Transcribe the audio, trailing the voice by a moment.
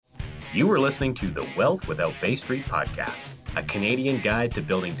You are listening to the Wealth Without Bay Street podcast, a Canadian guide to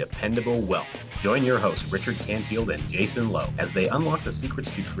building dependable wealth. Join your hosts, Richard Canfield and Jason Lowe, as they unlock the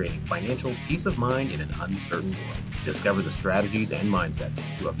secrets to creating financial peace of mind in an uncertain world. Discover the strategies and mindsets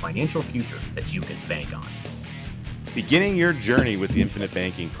to a financial future that you can bank on. Beginning your journey with the infinite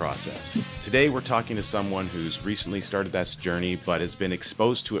banking process. Today, we're talking to someone who's recently started that journey, but has been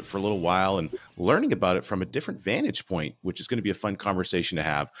exposed to it for a little while and learning about it from a different vantage point, which is going to be a fun conversation to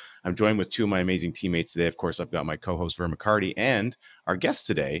have. I'm joined with two of my amazing teammates today. Of course, I've got my co-host, Vern McCarty, and our guest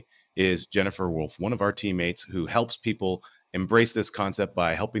today is Jennifer Wolf, one of our teammates who helps people embrace this concept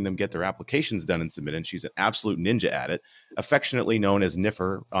by helping them get their applications done and submitted. She's an absolute ninja at it, affectionately known as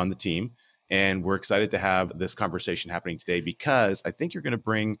Niffer on the team. And we're excited to have this conversation happening today because I think you're going to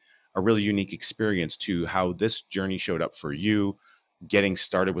bring a really unique experience to how this journey showed up for you, getting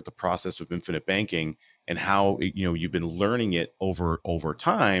started with the process of infinite banking, and how you've been learning it over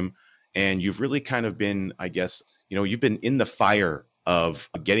time. And you've really kind of been, I guess, you've been in the fire of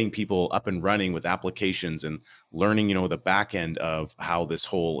getting people up and running with applications and learning, the back end of how this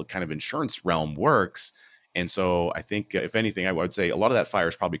whole kind of insurance realm works. And so I think, if anything, I would say a lot of that fire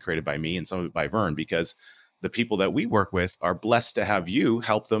is probably created by me and some of it by Vern, because the people that we work with are blessed to have you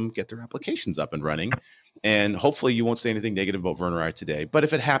help them get their applications up and running. And hopefully you won't say anything negative about Vern or I today. But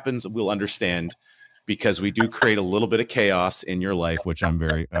if it happens, we'll understand, because we do create a little bit of chaos in your life, which I'm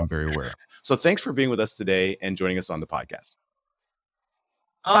very aware of. So thanks for being with us today and joining us on the podcast.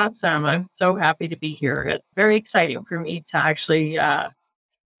 Awesome. I'm so happy to be here. It's very exciting for me to actually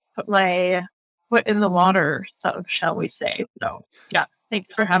put my foot in the water, so shall we say. So yeah, thanks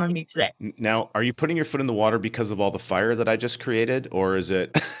for having me today. Now, are you putting your foot in the water because of all the fire that I just created, or is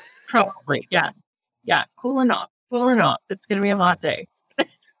it? Probably, yeah. Cooling off. It's going to be a hot day.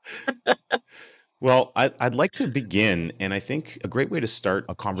 Well, I'd like to begin, and I think a great way to start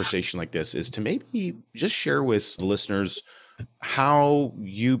a conversation like this is to maybe just share with the listeners how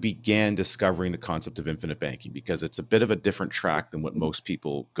you began discovering the concept of infinite banking, because it's a bit of a different track than what most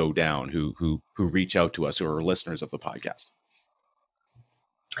people go down who reach out to us, who are listeners of the podcast.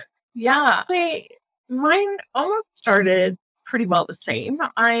 Yeah, mine almost started pretty well the same.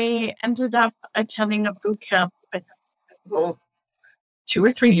 I ended up attending a boot camp 2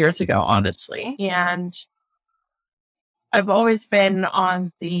 or 3 years ago, honestly. And I've always been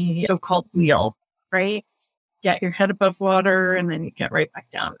on the so-called wheel, right? Get your head above water and then you get right back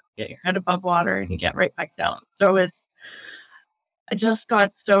down. Get your head above water and you get right back down. So I just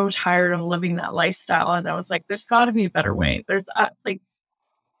got so tired of living that lifestyle. And I was like, there's got to be a better way. There's got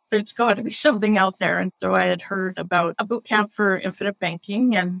to be something out there. And so I had heard about a boot camp for infinite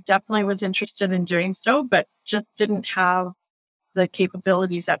banking and definitely was interested in doing so, but just didn't have the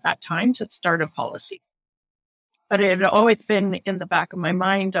capabilities at that time to start a policy. But it had always been in the back of my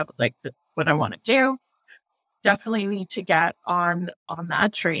mind of like, this is what I want to do. Definitely need to get on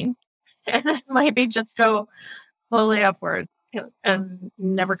that train and maybe just go slowly upward and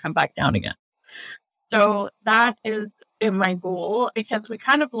never come back down again. So that is in my goal, because we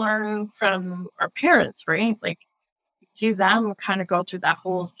kind of learn from our parents, right? Like, you them kind of go through that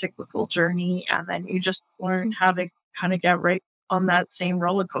whole cyclical journey, and then you just learn how to kind of get right on that same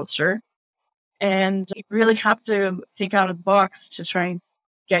roller coaster. And you really have to take out a box to try and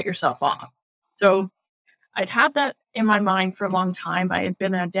get yourself off. So I'd had that in my mind for a long time. I had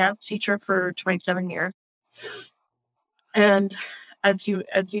been a dance teacher for 27 years. And as you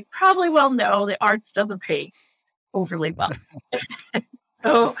probably well know, the arts doesn't pay overly well.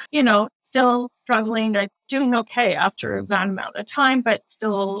 So, still struggling. I'm doing okay after that amount of time, but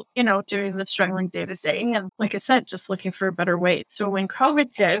still, doing the struggling day to day. And like I said, just looking for a better way. So when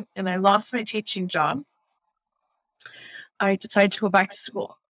COVID hit and I lost my teaching job, I decided to go back to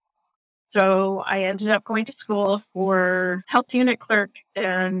school. So I ended up going to school for health unit clerk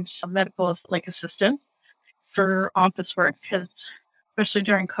and a medical assistant for office work, because especially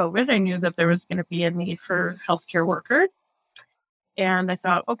during COVID, I knew that there was going to be a need for healthcare workers. And I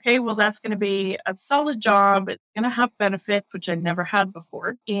thought, okay, well, that's going to be a solid job. It's going to have benefits, which I never had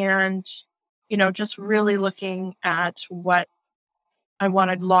before. And, just really looking at what I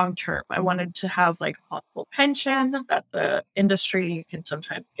wanted long-term. I wanted to have like a hospital pension. That the industry, you can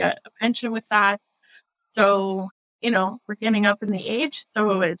sometimes get a pension with that. So, we're getting up in the age.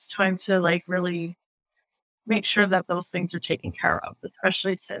 So it's time to like really make sure that those things are taken care of,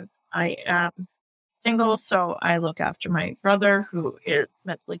 especially since I am single. So I look after my brother who is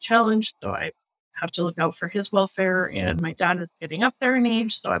mentally challenged. So I have to look out for his welfare, and my dad is getting up there in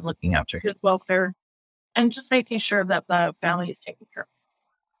age. So I'm looking after his welfare and just making sure that the family is taken care of.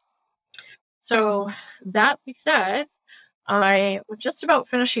 So that being said, I was just about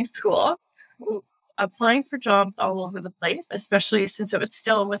finishing school, applying for jobs all over the place, especially since it was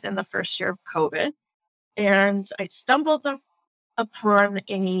still within the first year of COVID. And I stumbled upon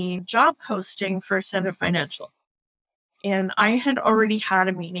a job posting for Ascendant Financial. And I had already had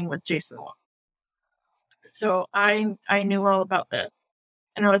a meeting with Jason Long. So I knew all about this.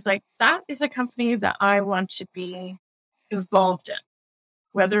 And I was like, that is a company that I want to be involved in.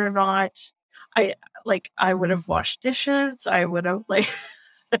 Whether or not I would have washed dishes, I would have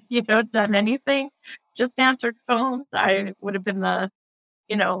done anything, just answered phones. I would have been the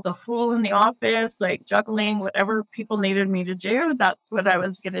fool in the office, like juggling whatever people needed me to do. That's what I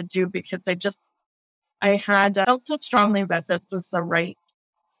was going to do because I had felt so strongly that this was the right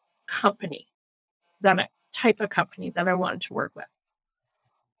company, type of company that I wanted to work with.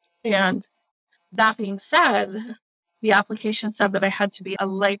 And that being said, the application said that I had to be a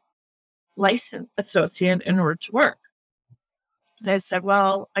licensed associate in order to work. And I said,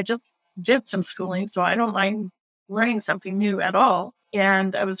 well, I just did some schooling, so I don't mind learning something new at all.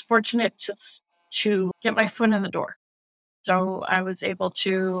 And I was fortunate to get my foot in the door. So I was able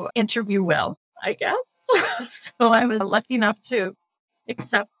to interview well, I guess. So I was lucky enough to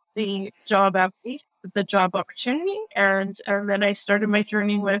accept the job opportunity, and then I started my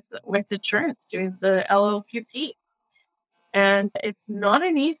journey with insurance, doing the LLQP. And it's not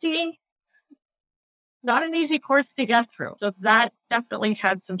an easy course to get through. So that definitely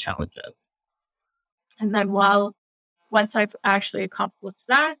had some challenges. And then once I've actually accomplished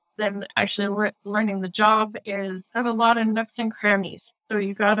that, then actually learning the job is have a lot of nooks and crannies. So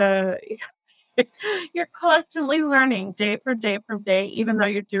you're constantly learning day for day, even though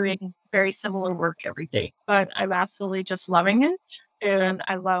you're doing very similar work every day. But I'm absolutely just loving it. And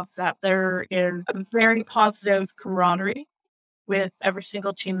I love that there is a very positive camaraderie with every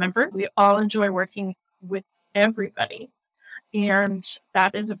single team member. We all enjoy working with everybody. And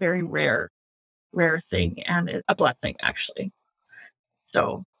that is a very rare thing, and it's a blessing, actually.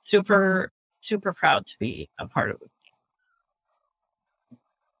 So super, super proud to be a part of it.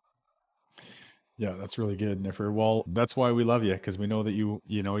 Yeah, that's really good, Niffer. Well, that's why we love you, because we know that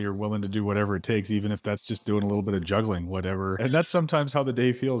you're willing to do whatever it takes, even if that's just doing a little bit of juggling, whatever. And that's sometimes how the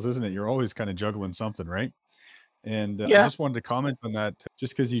day feels, isn't it? You're always kind of juggling something, right? And I just wanted to comment on that,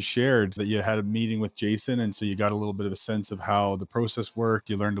 just because you shared that you had a meeting with Jason, and so you got a little bit of a sense of how the process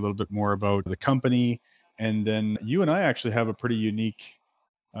worked. You learned a little bit more about the company, and then you and I actually have a pretty unique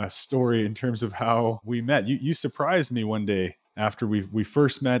story in terms of how we met. You surprised me one day after we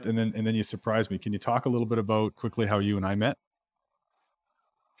first met, and then you surprised me. Can you talk a little bit about quickly how you and I met?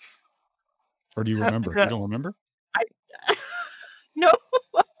 Or do you remember? You don't remember? No.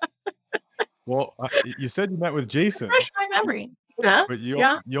 Well, you said you met with Jason. Refresh my memory. Yeah. But you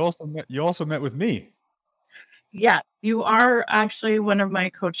also met with me. Yeah, you are actually one of my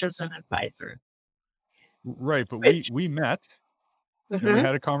coaches and advisors. Right, but we met and we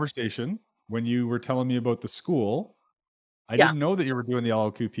had a conversation when you were telling me about the school. I didn't know that you were doing the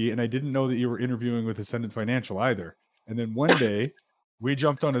LLQP, and I didn't know that you were interviewing with Ascendant Financial either. And then one day we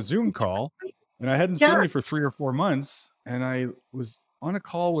jumped on a Zoom call, and I hadn't seen you for 3 or 4 months, and I was on a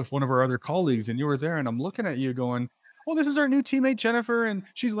call with one of our other colleagues, and you were there, and I'm looking at you going, oh, this is our new teammate, Jennifer, and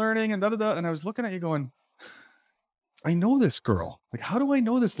she's learning, and da-da-da. And I was looking at you going, I know this girl. Like, how do I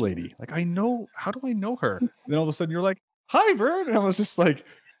know this lady? Like, how do I know her? And then all of a sudden you're like, hi, Vern. And I was just like,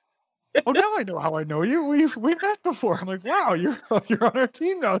 oh, now I know how I know you. We met before. I'm like, wow, you're on our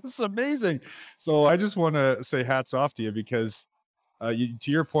team now. This is amazing. So I just want to say hats off to you, because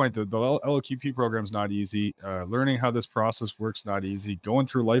to your point, the LLQP program is not easy. Learning how this process works, not easy. Going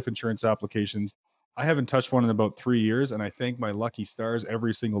through life insurance applications. I haven't touched one in about 3 years, and I thank my lucky stars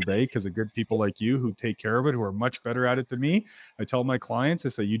every single day because of good people like you who take care of it, who are much better at it than me. I tell my clients, I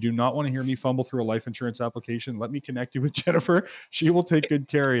say, you do not want to hear me fumble through a life insurance application. Let me connect you with Jennifer. She will take good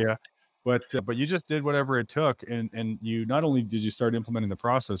care of you. But you just did whatever it took, and you not only did you start implementing the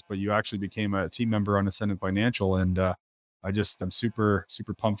process, but you actually became a team member on Ascendant Financial, and I'm super,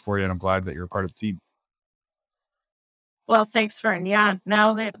 super pumped for you, and I'm glad that you're a part of the team. Well, thanks, Fern. Yeah,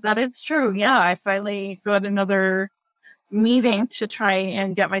 now that it's true. Yeah, I finally got another meeting to try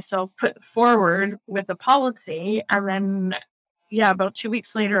and get myself put forward with the policy. And then, about 2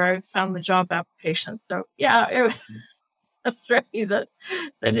 weeks later, I found the job application. So, it was that's right. That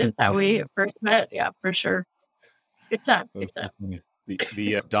is how we first met. Yeah, for sure. Good time.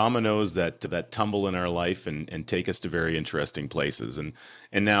 The dominoes that tumble in our life and take us to very interesting places. And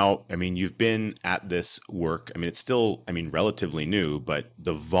now, I mean, you've been at this work. I mean, it's still, relatively new, but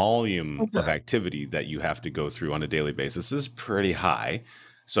the volume of activity that you have to go through on a daily basis is pretty high.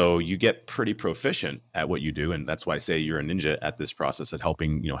 So you get pretty proficient at what you do. And that's why I say you're a ninja at this process, at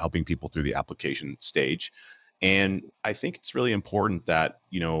helping people through the application stage. And I think it's really important that,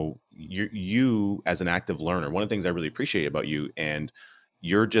 you as an active learner, one of the things I really appreciate about you, and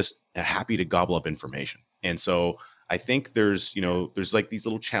you're just happy to gobble up information. And so I think there's like these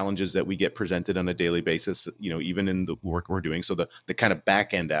little challenges that we get presented on a daily basis, even in the work we're doing. So the kind of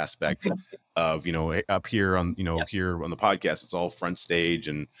back end aspect of, up here on, here on the podcast, it's all front stage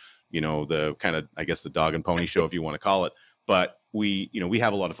and, the kind of, I guess, the dog and pony show, if you want to call it. But we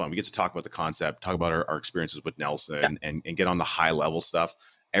have a lot of fun. We get to talk about the concept, talk about our experiences with Nelson and get on the high level stuff.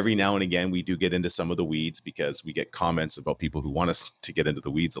 Every now and again, we do get into some of the weeds because we get comments about people who want us to get into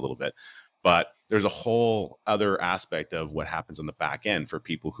the weeds a little bit. But there's a whole other aspect of what happens on the back end for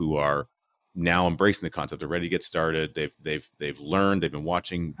people who are now embracing the concept. They're ready to get started. They've learned, they've been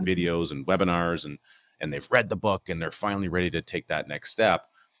watching videos and webinars and they've read the book and they're finally ready to take that next step.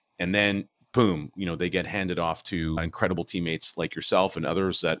 And then boom, they get handed off to incredible teammates like yourself and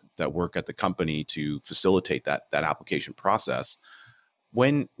others that work at the company to facilitate that application process.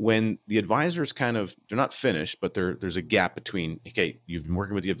 When the advisors they're not finished, but there's a gap between, okay, you've been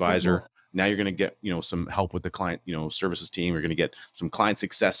working with the advisor. Now you're going to get, some help with the client, services team. You're going to get some client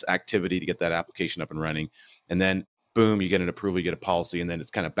success activity to get that application up and running. And then boom, you get an approval, you get a policy, and then it's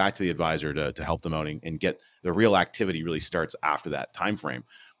kind of back to the advisor to help them out and get the real activity really starts after that time frame.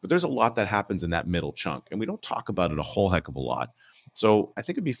 But there's a lot that happens in that middle chunk, and we don't talk about it a whole heck of a lot. So I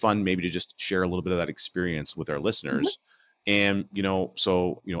think it'd be fun maybe to just share a little bit of that experience with our listeners. And,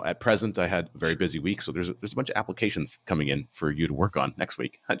 at present, I had a very busy week. So there's a bunch of applications coming in for you to work on next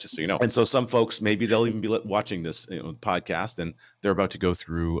week, just so you know. And so some folks, maybe they'll even be watching this podcast and they're about to go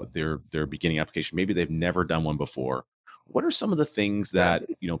through their beginning application. Maybe they've never done one before. What are some of the things that,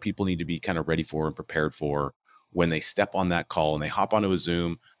 people need to be kind of ready for and prepared for when they step on that call and they hop onto a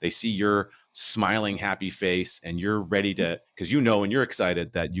Zoom, they see your smiling, happy face, and you're ready to, because and you're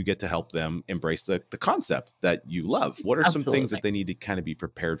excited that you get to help them embrace the concept that you love. What are some things that they need to kind of be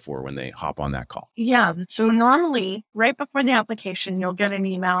prepared for when they hop on that call? Yeah. So normally, right before the application, you'll get an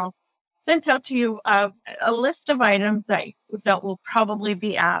email sent out to you of a list of items that will probably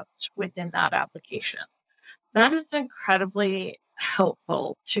be asked within that application. That is incredibly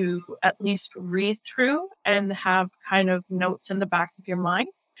helpful to at least read through and have kind of notes in the back of your mind.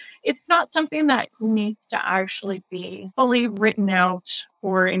 It's not something that needs to actually be fully written out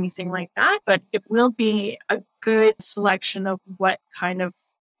or anything like that, but it will be a good selection of what kind of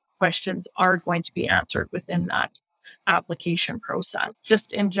questions are going to be answered within that application process.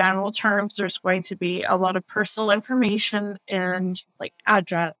 Just in general terms, there's going to be a lot of personal information and like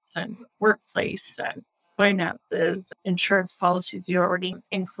address and workplace and finances, insurance policies you already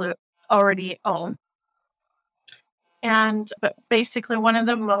own. But basically, one of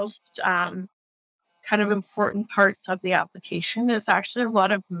the most kind of important parts of the application is actually a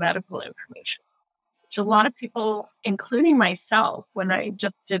lot of medical information. So a lot of people, including myself, when I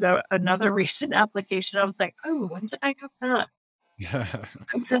just did another recent application, I was like, oh, when did I have that? Yeah.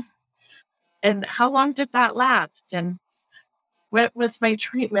 And how long did that last? And what was my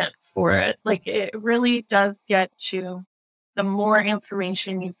treatment for it? Like, it really does get you, the more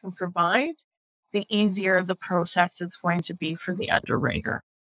information you can provide, the easier the process is going to be for the underwriter.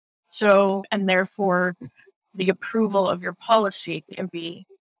 So, and therefore, the approval of your policy can be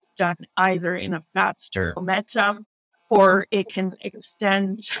done either in a faster momentum, or it can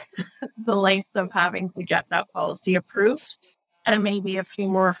extend the length of having to get that policy approved, and maybe a few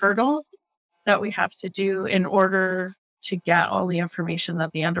more hurdles that we have to do in order to get all the information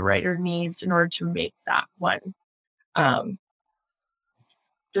that the underwriter needs in order to make that one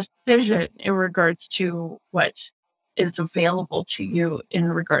decision in regards to what is available to you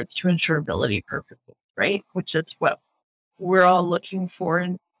in regards to insurability purposes, right? Which is what we're all looking for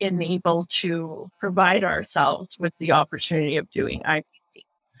and able to provide ourselves with the opportunity of doing IPC.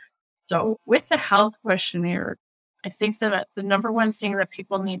 So with the health questionnaire, I think that the number one thing that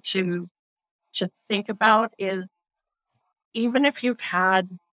people need to think about is, even if you've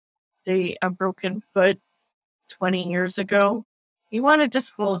had, say, a broken foot 20 years ago, you want to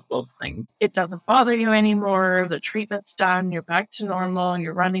disclose those things. It doesn't bother you anymore. The treatment's done. You're back to normal.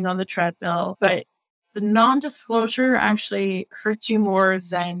 You're running on the treadmill. But the non-disclosure actually hurts you more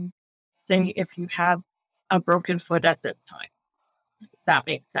than if you have a broken foot at this time. That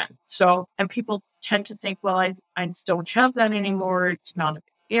makes sense. So, and people tend to think, well, I just don't have that anymore. It's not a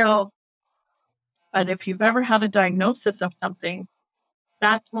big deal. But if you've ever had a diagnosis of something,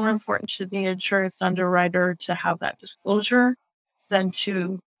 that's more important to the insurance underwriter to have that disclosure than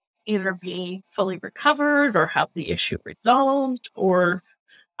to either be fully recovered or have the issue resolved or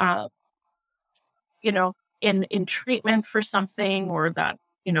you know, in treatment for something, or that,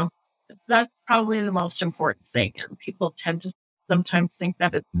 that's probably the most important thing. And people tend to sometimes think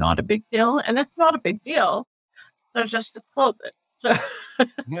that it's not a big deal, and it's not a big deal. They're just to close it. So,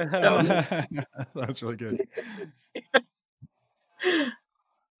 That's really good.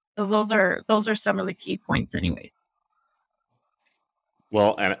 so those are some of the key points anyway.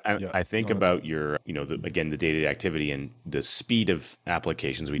 Well, and Yeah. I think No, that's- about your, again, the day-to-day activity and the speed of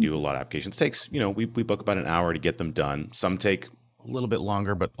applications. We do a lot of applications. Takes, we book about an hour to get them done. Some take a little bit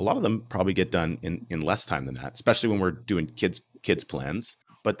longer, but a lot of them probably get done in less time than that, especially when we're doing kids plans.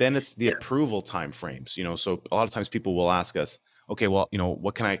 But then it's the approval time frames, so a lot of times people will ask us, okay, well,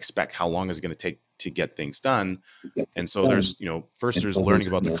 what can I expect? How long is it going to take to get things done? And so there's, first there's learning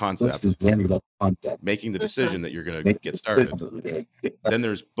about the concept, making the decision that you're going to get started. Then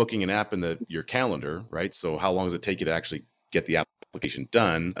there's booking an app in your calendar, right? So how long does it take you to actually get the application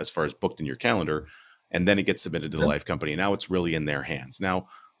done as far as booked in your calendar? And then it gets submitted to the life company. Now it's really in their hands. Now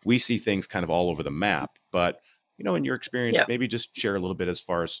we see things kind of all over the map, but in your experience, maybe just share a little bit as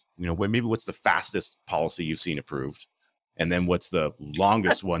far as, maybe what's the fastest policy you've seen approved? And then what's the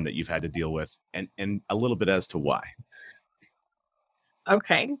longest one that you've had to deal with, and a little bit as to why.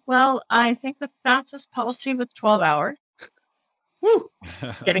 Okay. Well, I think the fastest policy was 12 hours. Woo!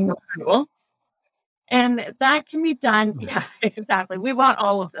 Getting approval. And that can be done. Yeah, exactly. We want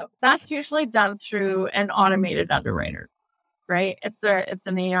all of them. That's usually done through an automated underwriter, right? It's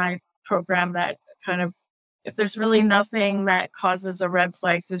an AI program that kind of, if there's really nothing that causes a red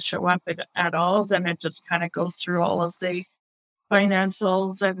flag to show up at all, then it just kind of goes through all of these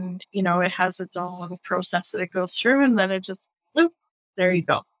financials, and, it has its own little process that it goes through, and then it just, bloop, there you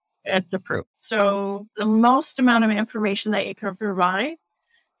go. It's approved. So the most amount of information that you can provide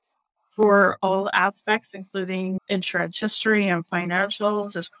for all aspects, including insurance history and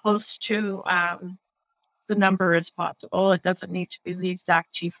financials, as close to the number as possible. It doesn't need to be the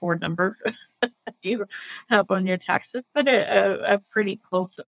exact G4 number you have on your taxes, but a pretty close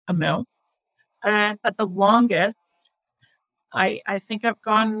amount. But the longest, I think I've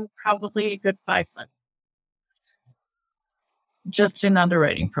gone probably a good 5 months just in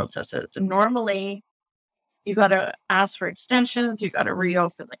underwriting processes. And normally you got to ask for extensions. You got to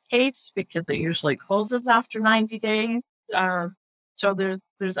reopen the case because it usually closes after 90 days. So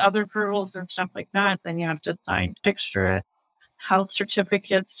there's other approvals and stuff like that. Then you have to sign extra health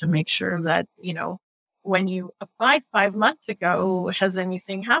certificates to make sure that, when you applied 5 months ago, has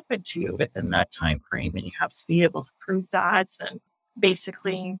anything happened to you within that time frame? And you have to be able to prove that and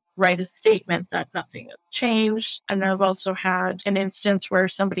basically write a statement that nothing has changed. And I've also had an instance where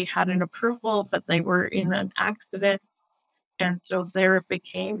somebody had an approval, but they were in an accident. And so there it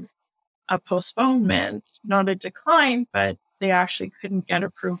became a postponement, not a decline, but they actually couldn't get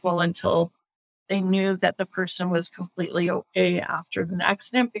approval until they knew that the person was completely okay after an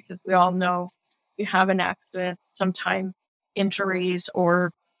accident, because we all know you have an accident, sometimes injuries,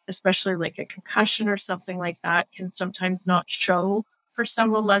 or especially like a concussion or something like that, can sometimes not show for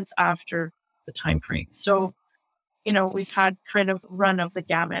several months after the time frame. So, we've had kind of run of the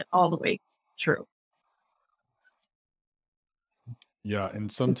gamut all the way through. Yeah,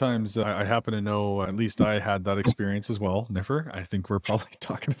 and sometimes I happen to know, at least I had that experience as well, Niffer. I think we're probably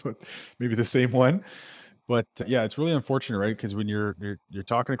talking about maybe the same one. But yeah, it's really unfortunate, right? Because when you're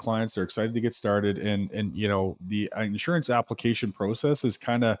talking to clients, they're excited to get started, and the insurance application process is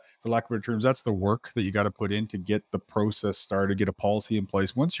kind of, for lack of better terms, that's the work that you got to put in to get the process started, get a policy in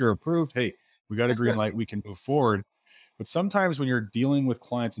place. Once you're approved, hey, we got a green light, we can move forward. But sometimes when you're dealing with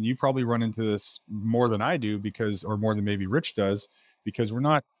clients, and you probably run into this more than I do, or more than maybe Rich does, because we're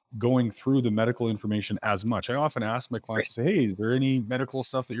not going through the medical information as much. I often ask my clients to say, hey, is there any medical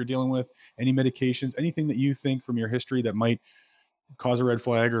stuff that you're dealing with, any medications, anything that you think from your history that might cause a red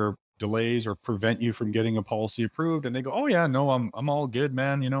flag or delays or prevent you from getting a policy approved? And they go, oh yeah, no, I'm all good,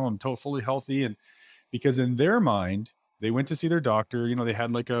 man. I'm fully healthy. And because in their mind, they went to see their doctor, they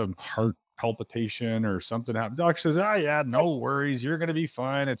had like a heart palpitation or something happened. The doctor says, yeah, no worries. You're going to be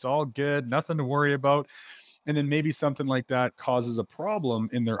fine. It's all good. Nothing to worry about. And then maybe something like that causes a problem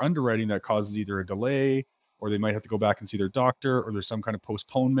in their underwriting that causes either a delay, or they might have to go back and see their doctor, or there's some kind of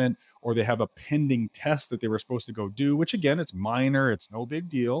postponement, or they have a pending test that they were supposed to go do, which again, it's minor, it's no big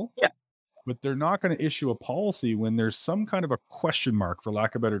deal. Yeah. But they're not going to issue a policy when there's some kind of a question mark, for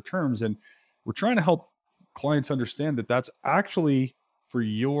lack of better terms. And we're trying to help clients understand that that's actually for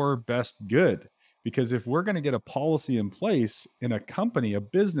your best good. Because if we're going to get a policy in place in a company, a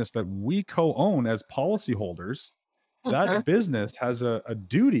business that we co-own as policyholders, that business has a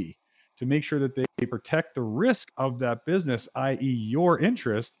duty to make sure that they protect the risk of that business, i.e. your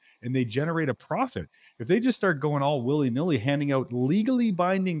interest, and they generate a profit. If they just start going all willy-nilly, handing out legally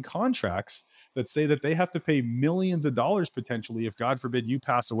binding contracts that say that they have to pay millions of dollars potentially if, God forbid, you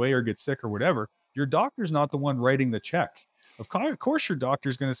pass away or get sick or whatever, your doctor's not the one writing the check. Of course, your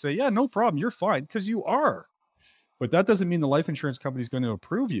doctor's going to say, yeah, no problem, you're fine, because you are. But that doesn't mean the life insurance company is going to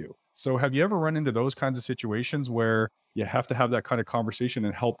approve you. So have you ever run into those kinds of situations where you have to have that kind of conversation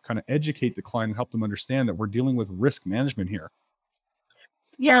and help kind of educate the client and help them understand that we're dealing with risk management here?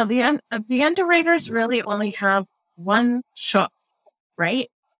 Yeah, the underwriters really only have one shot, right?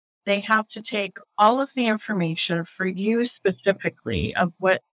 They have to take all of the information for you specifically of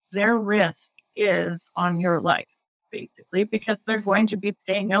what their risk is on your life, basically, because they're going to be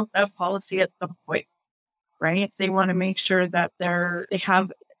paying out that policy at some point, right? They want to make sure that they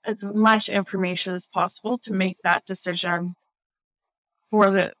have as much information as possible to make that decision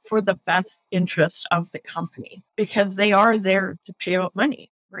for the best interest of the company, because they are there to pay out money,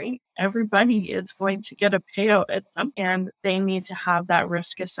 right? Everybody is going to get a payout at some, and they need to have that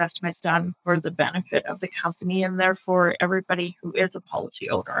risk assessment done for the benefit of the company, and therefore everybody who is a policy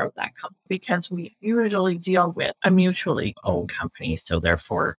owner of that company, because we usually deal with a mutually owned company, so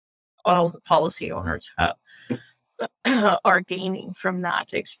therefore all the policy owners are gaining from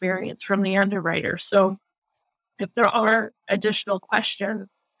that experience from the underwriter. So if there are additional questions,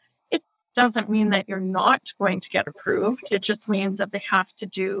 it doesn't mean that you're not going to get approved. It just means that they have to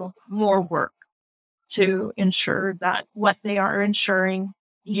do more work to ensure that what they are insuring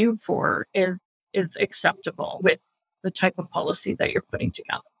you for is acceptable with the type of policy that you're putting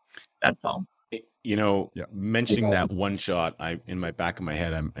together. That's all. Mentioning that one shot, in my back of my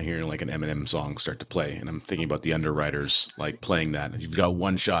head, I'm hearing like an Eminem song start to play, and I'm thinking about the underwriters like playing that. You've got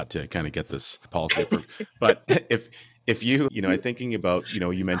one shot to kind of get this policy approved. But if you thinking about,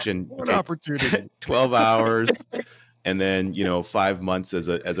 you mentioned What opportunity, 12 hours, and then 5 months as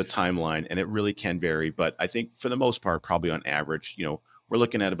a timeline, and it really can vary. But I think for the most part, probably on average, we're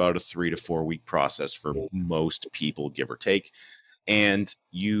looking at about a 3 to 4 week process for most people, give or take. And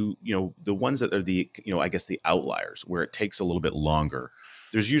the ones that are the, I guess the outliers where it takes a little bit longer,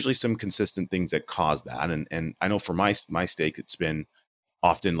 there's usually some consistent things that cause that. And I know for my stake, it's been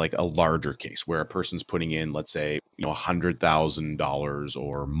often like a larger case where a person's putting in, let's say, $100,000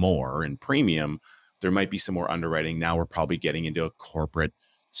 or more in premium. There might be some more underwriting. Now we're probably getting into a corporate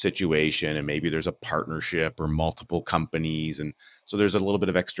situation, and maybe there's a partnership or multiple companies, and so there's a little bit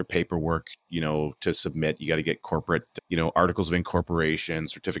of extra paperwork to submit. You got to get corporate articles of incorporation,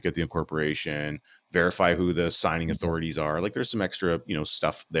 certificate of incorporation, verify who the signing authorities are. Like there's some extra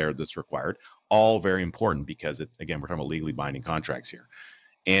stuff there that's required, all very important, because again, we're talking about legally binding contracts here.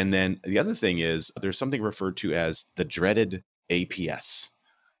 And then the other thing is there's something referred to as the dreaded APS.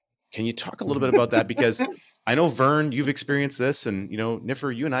 Can you talk a little bit about that? Because I know, Vern, you've experienced this, and,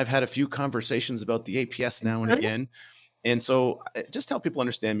 Niffer, you and I have had a few conversations about the APS now and again. And so just help people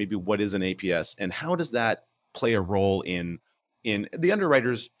understand maybe what is an APS and how does that play a role in the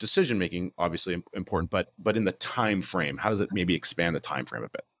underwriter's decision-making, obviously important, but in the time frame, how does it maybe expand the time frame a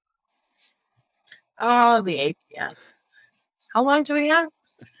bit? Oh, the APS. How long do we have?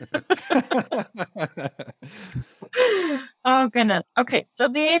 Oh, goodness. Okay. So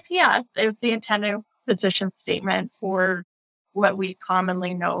the APS is the intended position statement for what we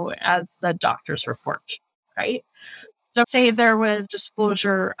commonly know as the doctor's report, right? So say there was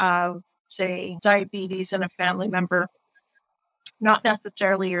disclosure of, say, diabetes in a family member, not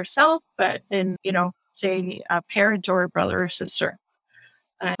necessarily yourself, but in, say a parent or a brother or sister.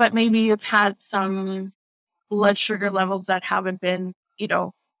 But maybe you've had some blood sugar levels that haven't been,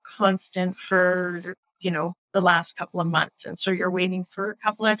 constant for, the last couple of months. And so you're waiting for a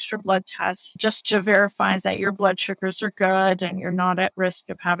couple extra blood tests just to verify that your blood sugars are good and you're not at risk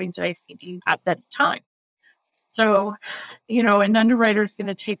of having diabetes at that time. So, an underwriter is going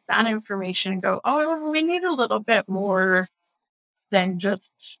to take that information and go, oh, we need a little bit more than just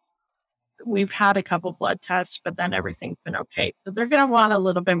we've had a couple blood tests, but then everything's been okay. So they're going to want a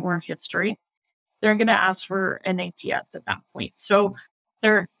little bit more history. They're going to ask for an ATS at that point. So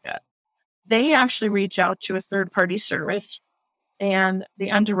they actually reach out to a third-party service, and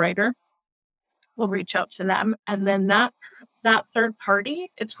the underwriter will reach out to them. And then that third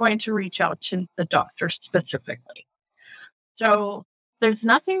party, it's going to reach out to the doctor specifically. So there's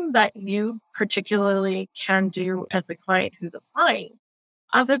nothing that you particularly can do as the client who's applying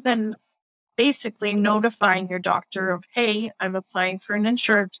other than basically notifying your doctor of, hey, I'm applying for an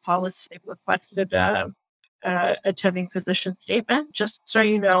insurance policy. They've requested a attending physician statement, just so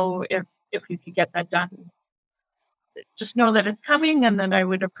you know if you could get that done just know that it's coming, and then I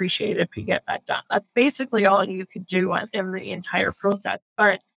would appreciate if you get that done. That's basically all you could do in the entire process.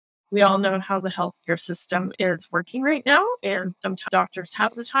 But we all know how the healthcare system is working right now, and sometimes doctors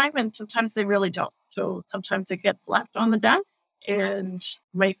have the time, and sometimes they really don't. So sometimes it gets left on the desk and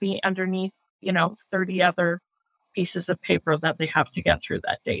might be underneath, 30 other pieces of paper that they have to get through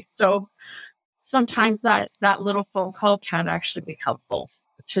that day. So sometimes that little phone call can actually be helpful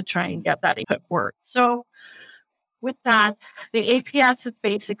to try and get that input work. So with that, the APS is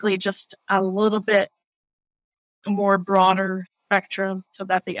basically just a little bit more broader spectrum so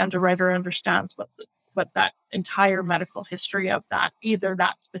that the underwriter understands what that entire medical history of that, either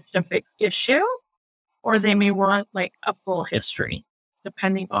that specific issue, or they may want like a full history,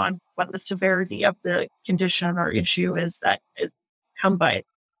 depending on what the severity of the condition or issue is that is come by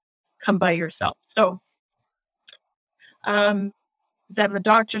yourself. So then the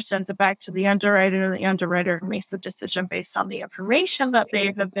doctor sends it back to the underwriter, and the underwriter makes the decision based on the information that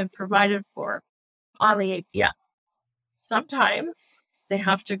they have been provided for on the APS. Sometimes they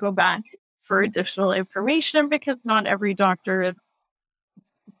have to go back for additional information because not every doctor is,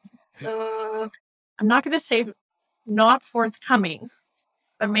 I'm not going to say not forthcoming,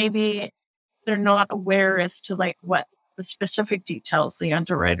 but maybe they're not aware as to like what the specific details the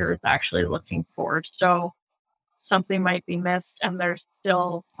underwriter is actually looking for. So something might be missed and there's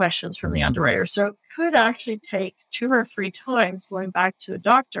still questions from the underwriter. So it could actually take 2 or 3 times going back to the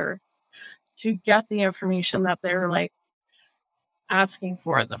doctor to get the information that they're like asking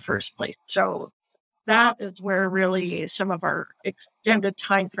for in the first place. So that is where really some of our extended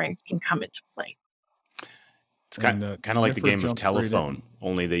time frames can come into play. It's kind of like the game of telephone,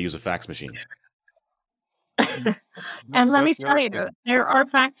 only they use a fax machine. And let me tell you, there are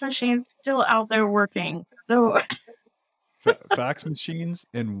fax machines still out there working. So fax machines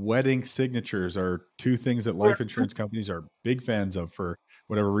and wedding signatures are 2 things that life insurance companies are big fans of for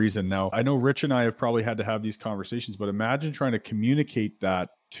whatever reason. Now, I know Rich and I have probably had to have these conversations, but imagine trying to communicate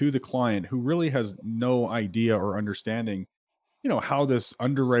that to the client who really has no idea or understanding, how this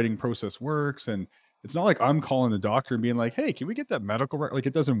underwriting process works. And it's not like I'm calling the doctor and being like, hey, can we get that medical record? Like,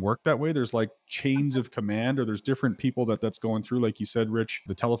 it doesn't work that way. There's like chains of command, or there's different people that's going through, like you said, Rich,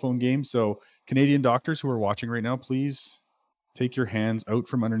 the telephone game. So Canadian doctors who are watching right now, please take your hands out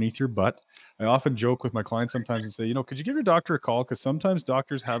from underneath your butt. I often joke with my clients sometimes and say, could you give your doctor a call? Because sometimes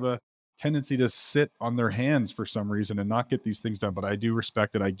doctors have a tendency to sit on their hands for some reason and not get these things done. But I do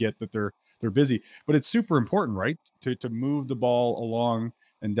respect it. I get that they're busy, but it's super important, right? To move the ball along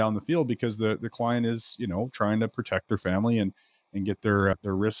and down the field, because the client is, trying to protect their family and get their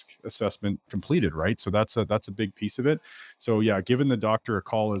risk assessment completed, right? So that's a big piece of it. So yeah, giving the doctor a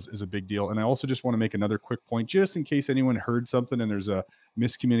call is a big deal. And I also just want to make another quick point, just in case anyone heard something and there's a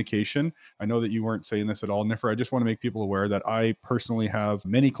miscommunication. I know that you weren't saying this at all, Niffer. I just want to make people aware that I personally have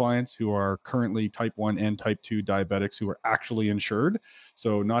many clients who are currently type 1 and type 2 diabetics who are actually insured.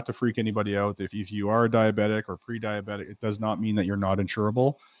 So not to freak anybody out, if you are a diabetic or pre-diabetic, it does not mean that you're not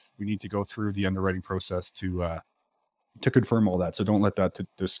insurable. We need to go through the underwriting process to confirm all that. So don't let that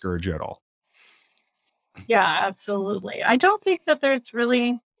discourage you at all. Yeah, absolutely. I don't think that there's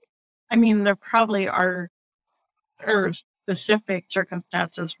really, there probably are specific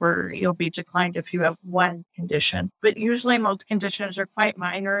circumstances where you'll be declined if you have one condition, but usually most conditions are quite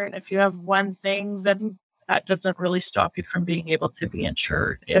minor. And if you have one thing, then that doesn't really stop you from being able to be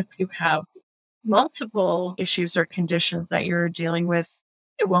insured. If you have multiple issues or conditions that you're dealing with,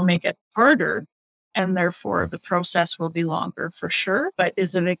 it will make it harder. And therefore, the process will be longer for sure. But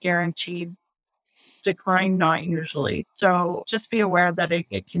is it a guaranteed decline? Not usually. So just be aware that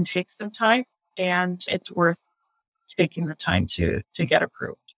it can take some time, and it's worth taking the time to get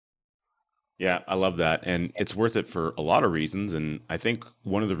approved. Yeah, I love that. And it's worth it for a lot of reasons. And I think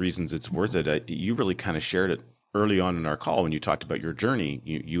one of the reasons it's worth it, you really kind of shared it early on in our call when you talked about your journey.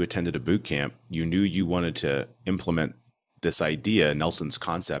 You attended a boot camp. You knew you wanted to implement this idea, Nelson's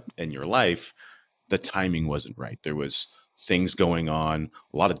concept, in your life. The timing wasn't right. There was things going on,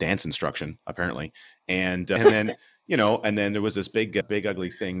 a lot of dance instruction, apparently. And then, and then there was this big ugly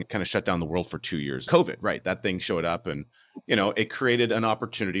thing that kind of shut down the world for 2 years. COVID, right? That thing showed up and, it created an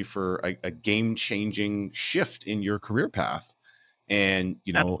opportunity for a game-changing shift in your career path. And,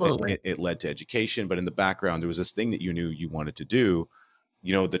 it led to education, but in the background, there was this thing that you knew you wanted to do.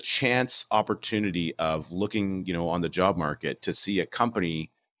 The chance opportunity of looking, on the job market to see a company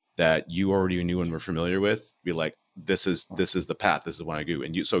that you already knew and were familiar with, be like, this is the path, this is what I do.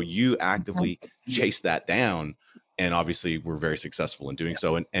 And you actively chase that down And obviously we're very successful in doing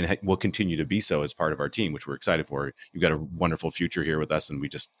so, and we'll continue to be so as part of our team, which we're excited for. You've got a wonderful future here with us, and we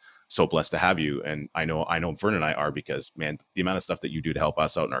just so blessed to have you. And I know Vern and I are, because man, the amount of stuff that you do to help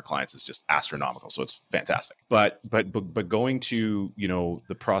us out and our clients is just astronomical. So it's fantastic. But going to,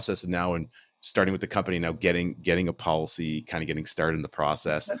 the process now and starting with the company now, getting a policy, kind of getting started in the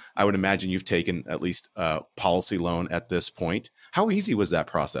process. I would imagine you've taken at least a policy loan at this point. How easy was that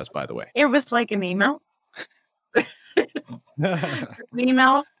process, by the way? It was like an email.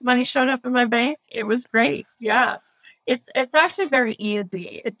 Email, money showed up in my bank. It was great. Yeah. It's actually very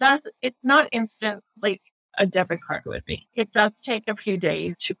easy. It's not instant like a debit card would be. It does take a few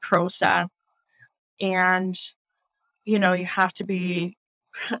days to process. And, you have to be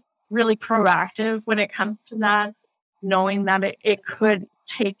really proactive when it comes to that, knowing that it could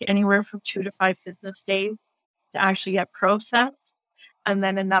take anywhere from 2 to 5 business days to actually get processed, and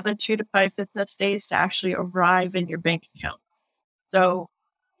then another 2 to 5 business days to actually arrive in your bank account. So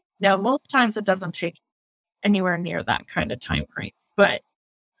now most times it doesn't take anywhere near that kind of time frame, but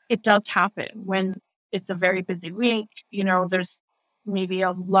it does happen when it's a very busy week. There's maybe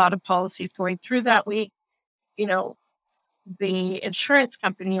a lot of policies going through that week. The insurance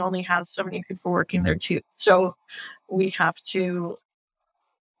company only has so many people working there too. So we have to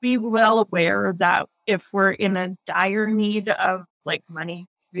be well aware that if we're in a dire need of like money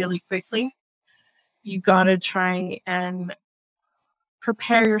really quickly, you got to try and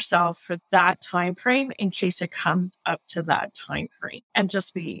prepare yourself for that time frame in case it comes up to that time frame, and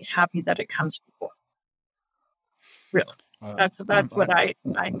just be happy that it comes before. Really. That's what I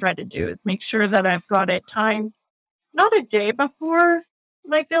try to do, is make sure that I've got it timed, not a day before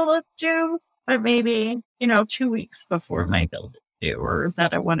my bill is due, but maybe, 2 weeks before my bill is due, or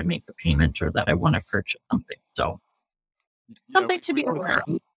that I want to make a payment, or that I want to purchase something. So something to be aware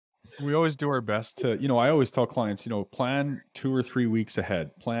of. We always do our best to, I always tell clients, plan 2 or 3 weeks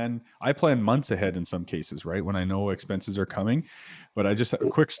ahead. I plan months ahead in some cases, right? When I know expenses are coming. But a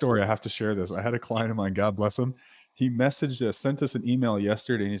quick story, I have to share this. I had a client of mine, God bless him. He sent us an email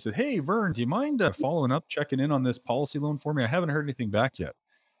yesterday, and he said, "Hey, Vern, do you mind following up, checking in on this policy loan for me? I haven't heard anything back yet."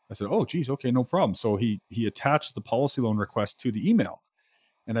 I said, "Oh, geez, okay, no problem." So he attached the policy loan request to the email.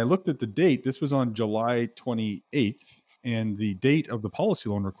 And I looked at the date. This was on July 28th. And the date of the policy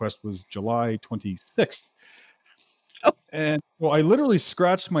loan request was July 26th. Oh. And well, I literally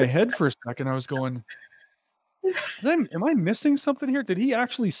scratched my head for a second. I was going, am I missing something here? Did he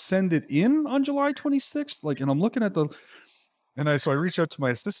actually send it in on July 26th? And I'm looking at so I reached out to my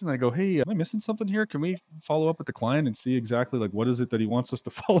assistant. I go, "Hey, am I missing something here? Can we follow up with the client and see exactly what is it that he wants us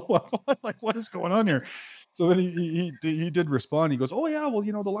to follow up on? What is going on here?" So then he did respond. He goes, "Oh yeah, well,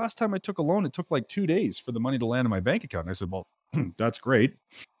 the last time I took a loan, it took like 2 days for the money to land in my bank account." And I said, "Well, that's great."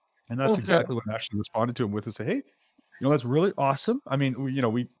 And that's exactly what I actually responded to him with, and say, "Hey, that's really awesome." I mean,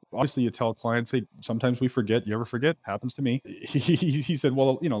 we obviously, you tell clients, "Hey, sometimes we forget. You ever forget? Happens to me." He said,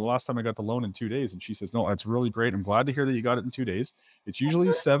 "Well, the last time I got the loan in 2 days." And she says, "No, that's really great. I'm glad to hear that you got it in 2 days. It's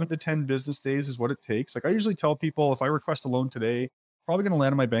usually 7 to 10 business days is what it takes." I usually tell people, if I request a loan today, probably going to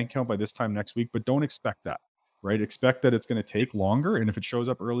land in my bank account by this time next week, but don't expect that, right? Expect that it's going to take longer. And if it shows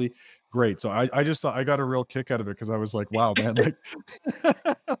up early, great. So I just thought I got a real kick out of it, because I was like, wow, man,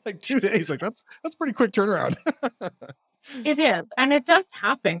 like 2 days, that's pretty quick turnaround. It is. And it does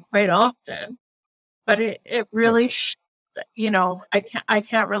happen quite often, but it really, I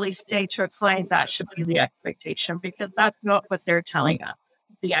can't really say to a client that should be the expectation, because that's not what they're telling us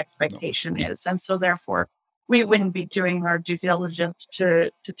the expectation is. And so therefore we wouldn't be doing our due diligence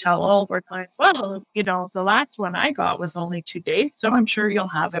to tell all of our clients, "Well, the last one I got was only 2 days, so I'm sure you'll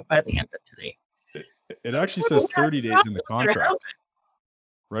have it by the end of today." It actually says 30 days in the contract.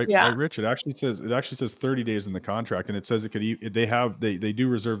 Right, Yeah. Right, Rich. It actually says 30 days in the contract, and it says they do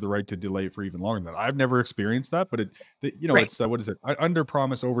reserve the right to delay it for even longer than that. I've never experienced that, but Right. it's what is it? Under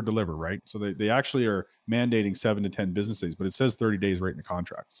promise, over deliver, right? So they actually are mandating 7 to 10 business days, but it says 30 days right in the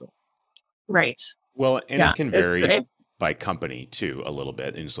contract. So Right. Well, and Yeah. it can vary by company too a little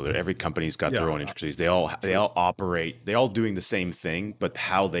bit, and so every company's got their own intricacies. They all operate, they all doing the same thing, but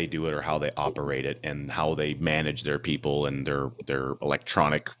how they do it, or how they operate it, and how they manage their people and their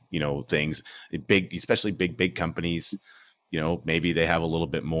electronic things. Especially big companies, maybe they have a little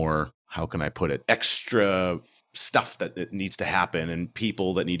bit more, how can I put it, extra stuff that needs to happen, and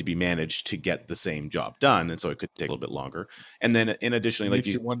people that need to be managed to get the same job done, and so it could take a little bit longer. And then in addition, makes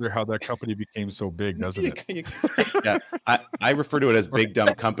you wonder how that company became so big, doesn't it? Yeah, I refer to it as big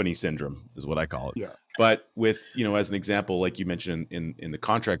dumb company syndrome, is what I call it. Yeah. But with as an example, like you mentioned in the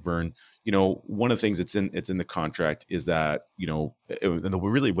contract, Vern, one of the things it's in the contract is that and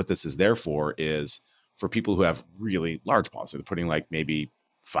really what this is there for is for people who have really large policies, they're putting like maybe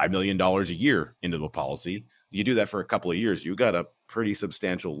 $5 million a year into the policy. You do that for a couple of years, you got a pretty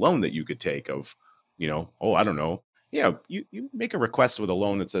substantial loan that you could take of, I don't know. You make a request with a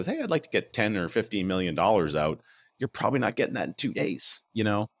loan that says, hey, I'd like to get 10 or $15 million out. You're probably not getting that in 2 days.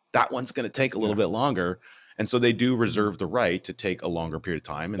 That one's going to take a little bit longer. And so they do reserve the right to take a longer period of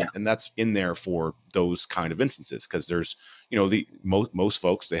time. And that's in there for those kind of instances, because there's, most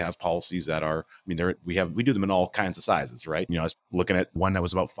folks, they have policies that are, we do them in all kinds of sizes, right? I was looking at one that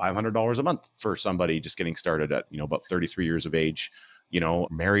was about $500 a month for somebody just getting started at, about 33 years of age,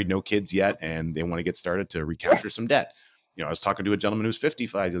 married, no kids yet, and they want to get started to recapture some debt. I was talking to a gentleman who's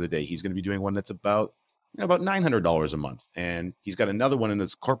 55 the other day. He's going to be doing one that's about $900 a month. And he's got another one in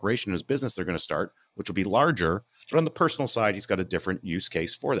his corporation, his business they're going to start, which will be larger. But on the personal side, he's got a different use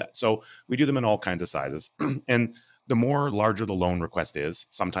case for that. So we do them in all kinds of sizes. And the more larger the loan request is,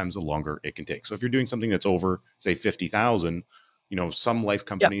 sometimes the longer it can take. So if you're doing something that's over, say, 50,000, some life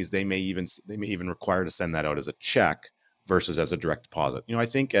companies, they may even require to send that out as a check versus as a direct deposit. I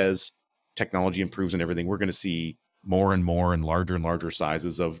think as technology improves and everything, we're going to see more and more and larger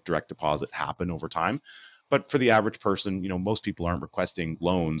sizes of direct deposit happen over time. But for the average person, most people aren't requesting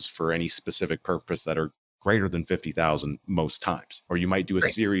loans for any specific purpose that are greater than 50,000 most times. Or you might do a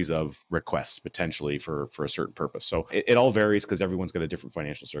series of requests potentially for a certain purpose. So it all varies because everyone's got a different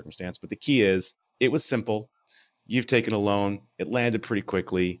financial circumstance. But the key is, it was simple. You've taken a loan, it landed pretty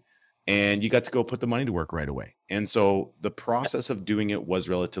quickly, and you got to go put the money to work right away. And so the process of doing it was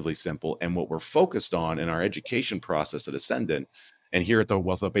relatively simple. And what we're focused on in our education process at Ascendant and here at the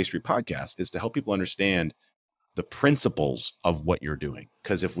Wealth Without Bay Street podcast is to help people understand the principles of what you're doing.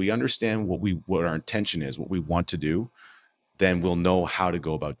 Because if we understand what our intention is, what we want to do, then we'll know how to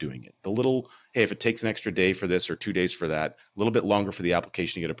go about doing it. The little, hey, if it takes an extra day for this or 2 days for that, a little bit longer for the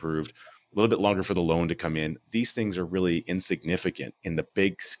application to get approved, a little bit longer for the loan to come in. These things are really insignificant in the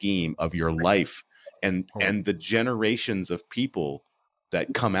big scheme of your life and the generations of people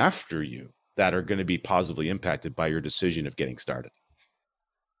that come after you that are going to be positively impacted by your decision of getting started.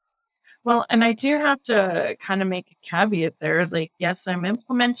 Well, and I do have to kind of make a caveat there. Like, yes, I'm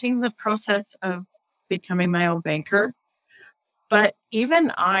implementing the process of becoming my own banker, but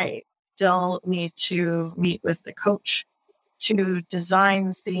even I still need to meet with the coach to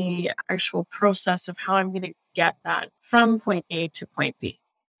design the actual process of how I'm going to get that from point A to point B,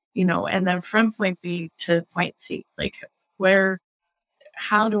 and then from point B to point C, like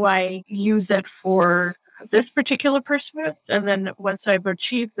how do I use it for this particular purpose? And then once I've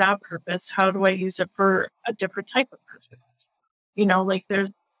achieved that purpose, how do I use it for a different type of purpose? Like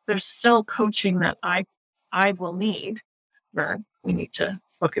there's still coaching that I will need. We need to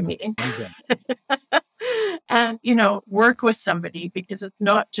book a meeting. And, work with somebody, because it's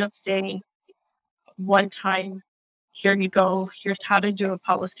not just a one-time, here you go, here's how to do a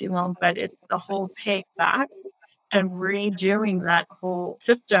policy loan, but it's the whole take back and redoing that whole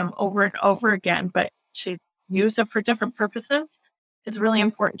system over and over again, but to use it for different purposes. It's really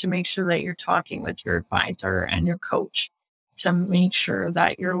important to make sure that you're talking with your advisor and your coach to make sure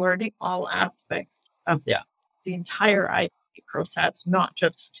that you're learning all aspects of the entire IT process, not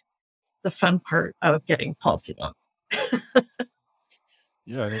just the fun part of getting policy loan.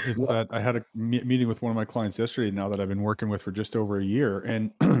 Yeah, it's that I had a meeting with one of my clients yesterday now that I've been working with for just over a year,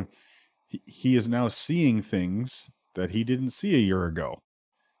 and he is now seeing things that he didn't see a year ago.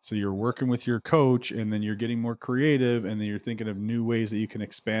 So you're working with your coach, and then you're getting more creative, and then you're thinking of new ways that you can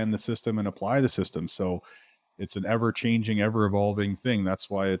expand the system and apply the system. So it's an ever-changing, ever-evolving thing. That's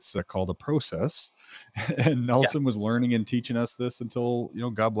why it's called a process. And Nelson was learning and teaching us this until,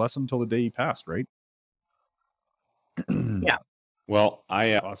 God bless him, until the day he passed, right? Yeah. Well,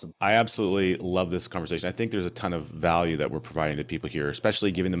 I Awesome. I absolutely love this conversation. I think there's a ton of value that we're providing to people here,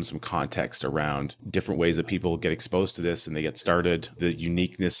 especially giving them some context around different ways that people get exposed to this and they get started, the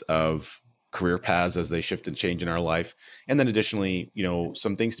uniqueness of career paths as they shift and change in our life. And then additionally,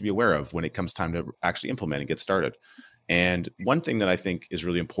 some things to be aware of when it comes time to actually implement and get started. And one thing that I think is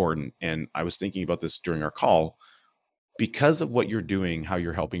really important, and I was thinking about this during our call, because of what you're doing, how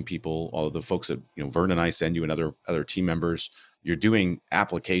you're helping people, all of the folks that, Vern and I send you and other team members, you're doing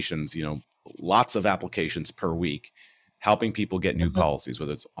applications, lots of applications per week, helping people get new policies,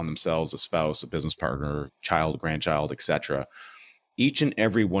 whether it's on themselves, a spouse, a business partner, child, grandchild, etc. Each and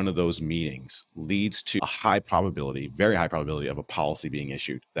every one of those meetings leads to a high probability, very high probability of a policy being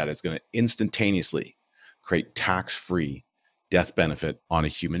issued that is going to instantaneously create tax-free death benefit on a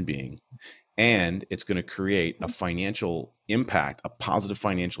human being. And it's going to create a financial impact, a positive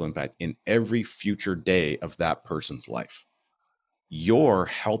financial impact in every future day of that person's life. you're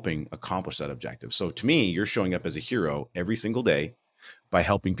helping accomplish that objective. So to me, you're showing up as a hero every single day by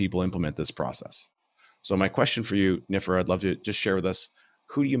helping people implement this process. So my question for you, Niffer, I'd love to just share with us,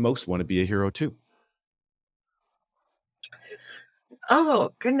 who do you most want to be a hero to?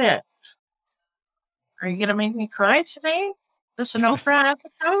 Oh, goodness. Are you going to make me cry today? This an Oprah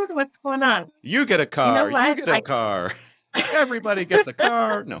episode? What's going on? You get a car. You get a car. Everybody gets a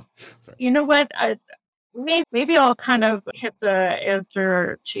car. No, sorry. You know what? Maybe I'll kind of hit the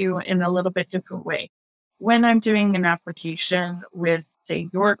answer to you in a little bit different way. When I'm doing an application with, say,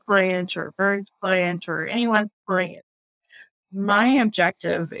 your client or Vern's client or anyone's client, my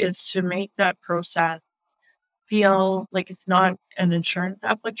objective is to make that process feel like it's not an insurance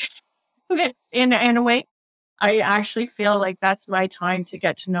application. In a way, I actually feel like that's my time to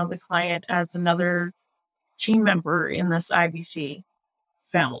get to know the client as another team member in this IBC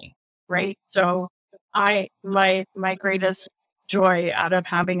family, right? So my greatest joy out of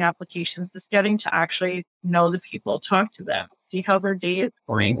having applications is getting to actually know the people, talk to them, see how their day is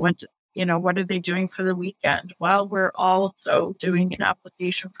going, what are they doing for the weekend, while we're also doing an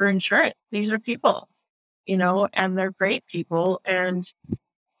application for insurance. These are people, and they're great people, and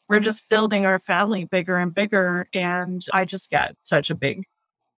we're just building our family bigger and bigger. And I just get such a big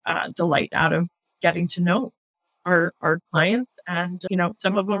delight out of getting to know our clients. And,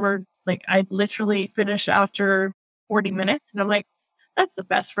 some of them are like, I literally finish after 40 minutes and I'm like, that's the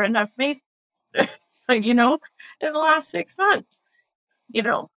best friend I've made, in the last 6 months,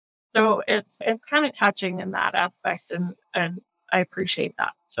 so it's kind of touching in that aspect. And I appreciate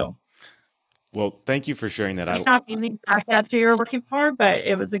that. So. Well, thank you for sharing that. I'm not meaning the answer you're looking for, but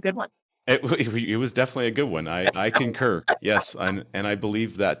it was a good one. It was definitely a good one. I concur. Yes. And I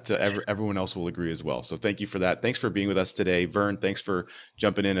believe that everyone else will agree as well. So thank you for that. Thanks for being with us today. Vern, thanks for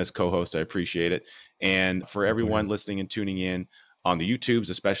jumping in as co-host. I appreciate it. And for everyone listening and tuning in on the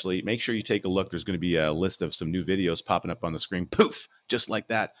YouTubes, especially, make sure you take a look. There's going to be a list of some new videos popping up on the screen. Poof, just like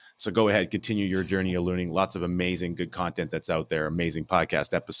that. So go ahead, continue your journey of learning. Lots of amazing, good content that's out there, amazing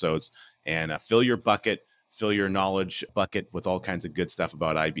podcast episodes, and fill your bucket, fill your knowledge bucket with all kinds of good stuff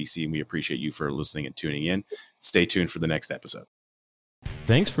about IBC. And we appreciate you for listening and tuning in. Stay tuned for the next episode.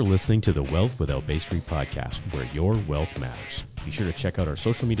 Thanks for listening to the Wealth Without Bay Street podcast, where your wealth matters. Be sure to check out our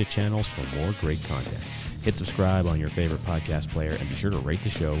social media channels for more great content. Hit subscribe on your favorite podcast player and be sure to rate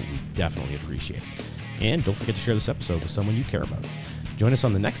the show. We definitely appreciate it. And don't forget to share this episode with someone you care about. Join us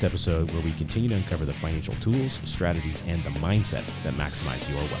on the next episode where we continue to uncover the financial tools, strategies, and the mindsets that maximize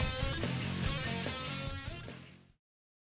your wealth.